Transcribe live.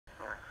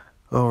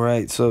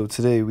Alright, so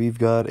today we've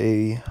got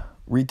a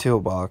retail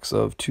box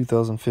of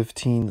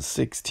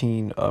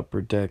 2015-16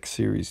 Upper Deck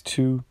Series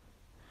 2.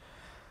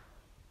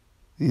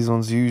 These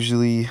ones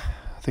usually,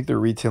 I think they're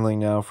retailing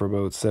now for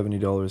about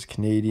 $70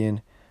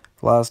 Canadian.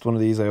 The last one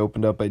of these I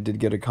opened up, I did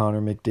get a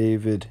Connor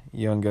McDavid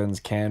Young Guns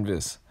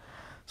Canvas.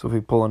 So if we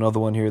pull another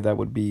one here, that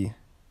would be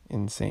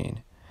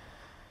insane.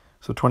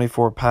 So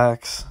 24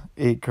 packs,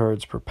 8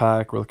 cards per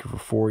pack. We're looking for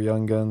 4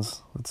 Young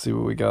Guns. Let's see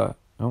what we got.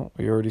 Oh,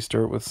 we already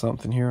start with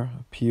something here.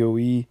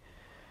 POE.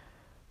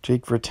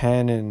 Jake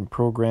Virtanen,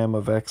 Program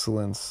of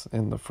Excellence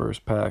in the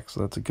first pack, so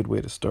that's a good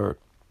way to start.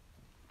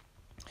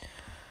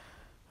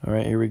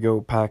 Alright, here we go,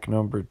 pack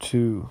number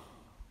 2.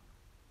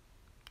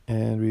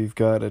 And we've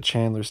got a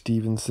Chandler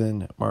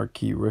Stevenson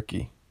Marquee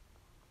Rookie.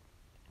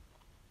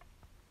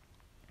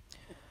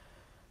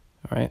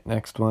 Alright,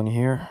 next one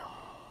here.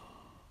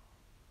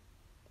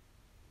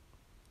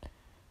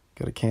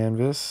 Got a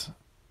canvas.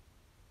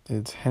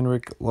 It's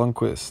Henrik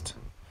Lundqvist.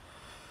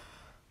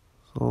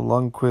 So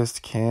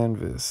Lundqvist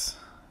canvas.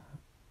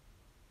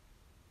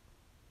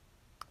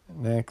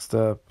 Next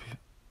up,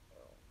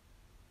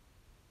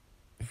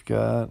 we've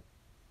got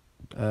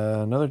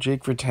another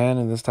Jake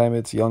Virtanen, this time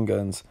it's Young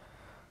Guns.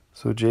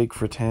 So Jake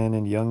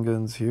Virtanen Young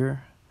Guns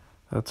here.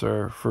 That's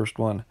our first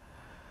one.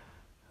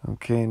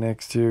 Okay,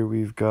 next here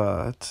we've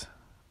got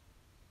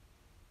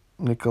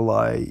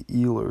Nikolai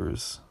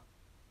Ehlers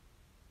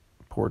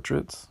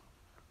portraits.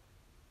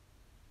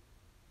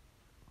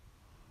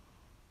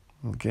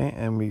 Okay,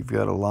 and we've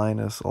got a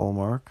Linus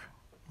Ullmark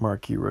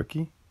Marquee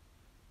Rookie.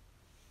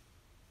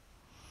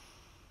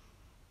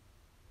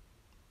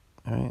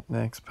 Alright,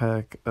 next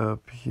pack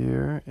up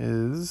here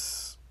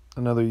is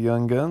another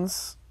Young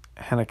Guns,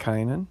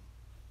 Hannakainen.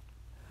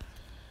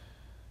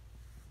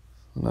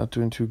 Not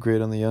doing too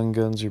great on the Young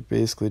Guns. You're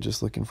basically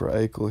just looking for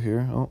Eichel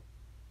here. Oh,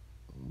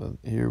 but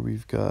here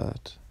we've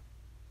got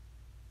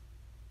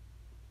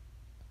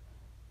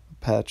a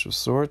patch of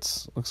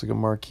sorts. Looks like a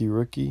Marquee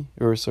Rookie,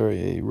 or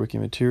sorry, a Rookie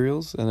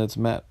Materials, and it's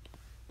Matt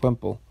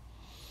Puempel.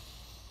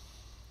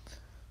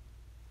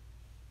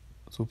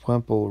 So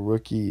Puempel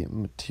Rookie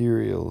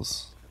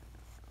Materials.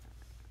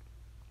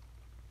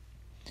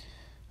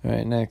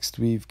 Alright, next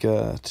we've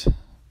got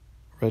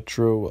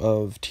retro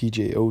of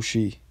TJ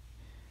Oshie.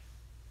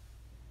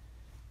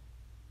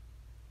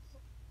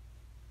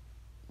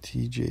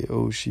 TJ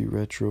Oshie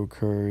retro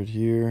card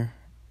here.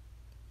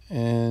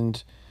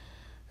 And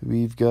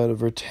we've got a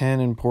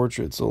Virtanen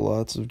portrait, so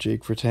lots of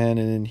Jake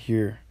Virtanen in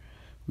here.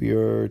 We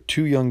are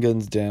 2 Young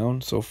Guns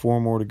down, so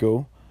 4 more to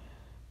go.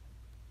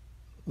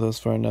 Thus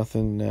far,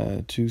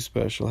 nothing too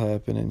special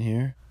happening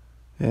here.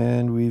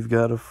 And we've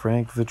got a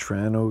Frank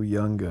Vatrano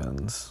Young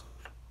Guns.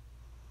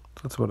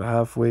 So that's about a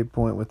halfway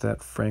point with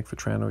that Frank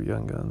Vatrano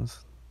Young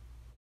Guns.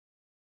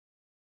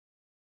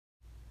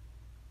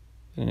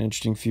 An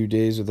interesting few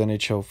days with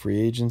NHL free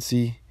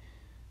agency.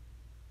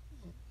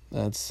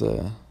 That's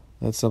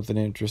something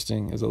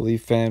interesting. As a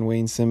Leaf fan,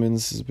 Wayne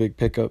Simmons is a big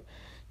pickup.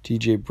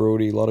 TJ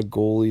Brody, a lot of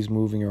goalies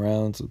moving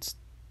around, so it's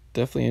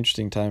definitely an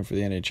interesting time for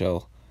the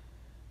NHL.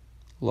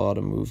 A lot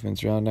of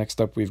movements around. Next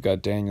up, we've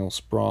got Daniel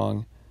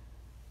Sprong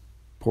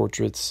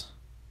portraits.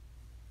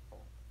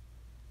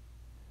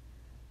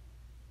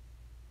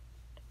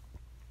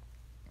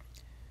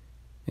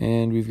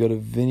 And we've got a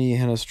Vinny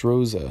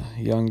Hinostroza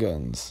Young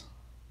Guns.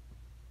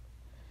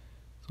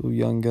 So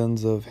Young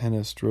Guns of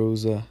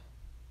Hinostroza.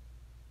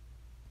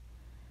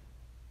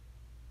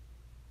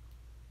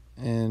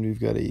 And we've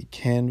got a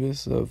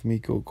canvas of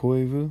Mikko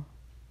Koivu.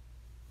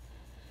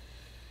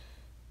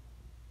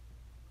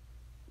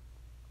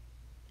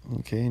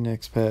 Okay,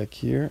 next pack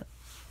here.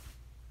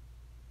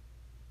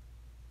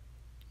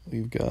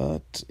 We've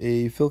got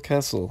a Phil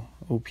Kessel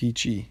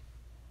OPG.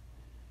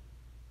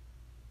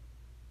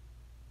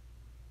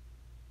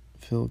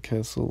 Phil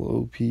Kessel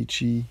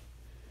OPG.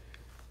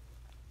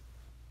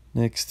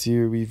 Next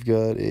here we've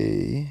got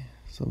a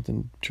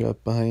something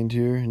trapped behind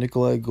here.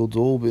 Nikolai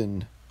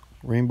Goldobin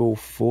Rainbow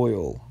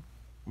Foil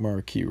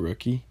Marquee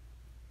Rookie.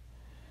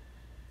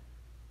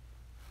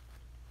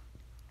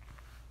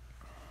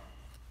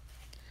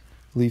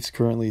 Leafs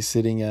currently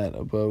sitting at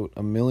about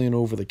 $1 million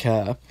over the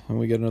cap. And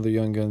we got another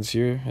Young Guns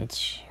here.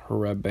 It's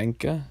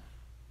Hrabenka.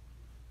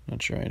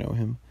 Not sure I know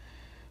him.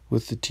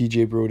 With the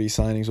TJ Brody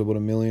signings about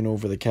 $1 million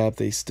over the cap,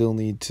 they still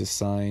need to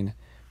sign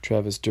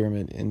Travis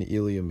Dermott and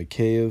Ilya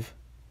Mikheyev.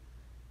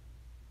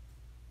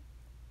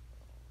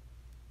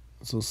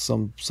 So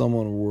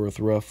someone worth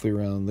roughly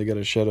around, they got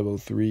to shed about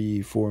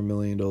 $3-4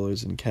 million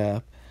in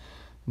cap.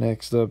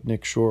 Next up,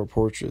 Nick Shore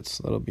portraits.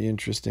 That'll be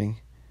interesting.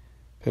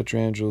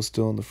 Pietrangelo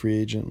still in the free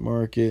agent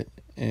market,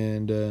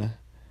 and a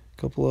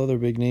couple other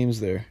big names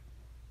there.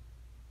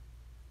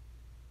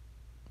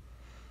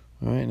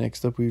 Alright,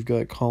 next up we've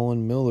got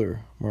Colin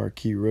Miller,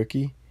 Marquee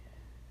Rookie.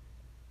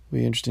 It'll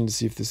be interesting to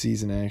see if the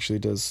season actually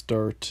does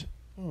start.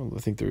 I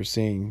think they're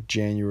saying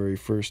January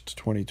 1st,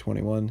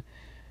 2021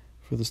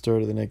 for the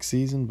start of the next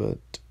season, but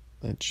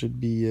that should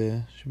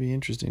be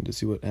interesting to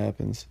see what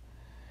happens.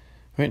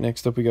 Alright,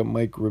 next up we got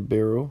Mike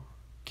Ribeiro,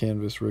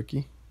 Canvas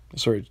Rookie.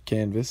 Sorry,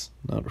 canvas,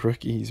 not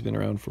rookie. He's been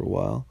around for a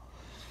while.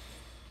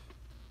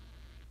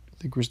 I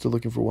think we're still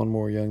looking for one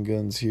more Young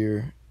Guns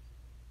here.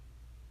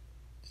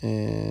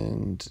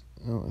 And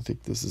I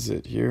think this is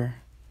it here.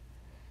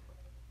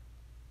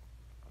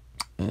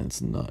 And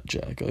it's not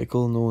Jack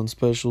Eichel. No one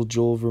special.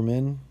 Joel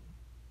Vermin.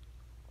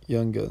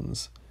 Young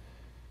Guns.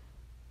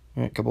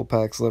 All right, couple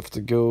packs left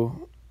to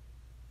go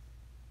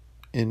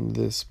in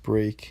this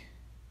break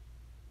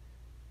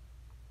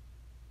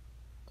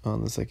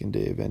on the second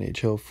day of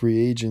NHL free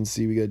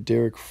agency. We got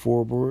Derek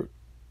Forbort,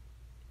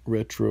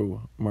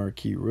 retro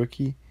marquee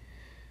rookie.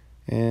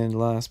 And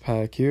last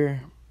pack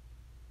here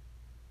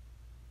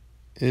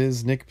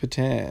is Nick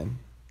Patan.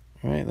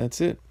 All right,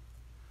 that's it.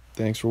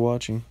 Thanks for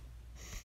watching.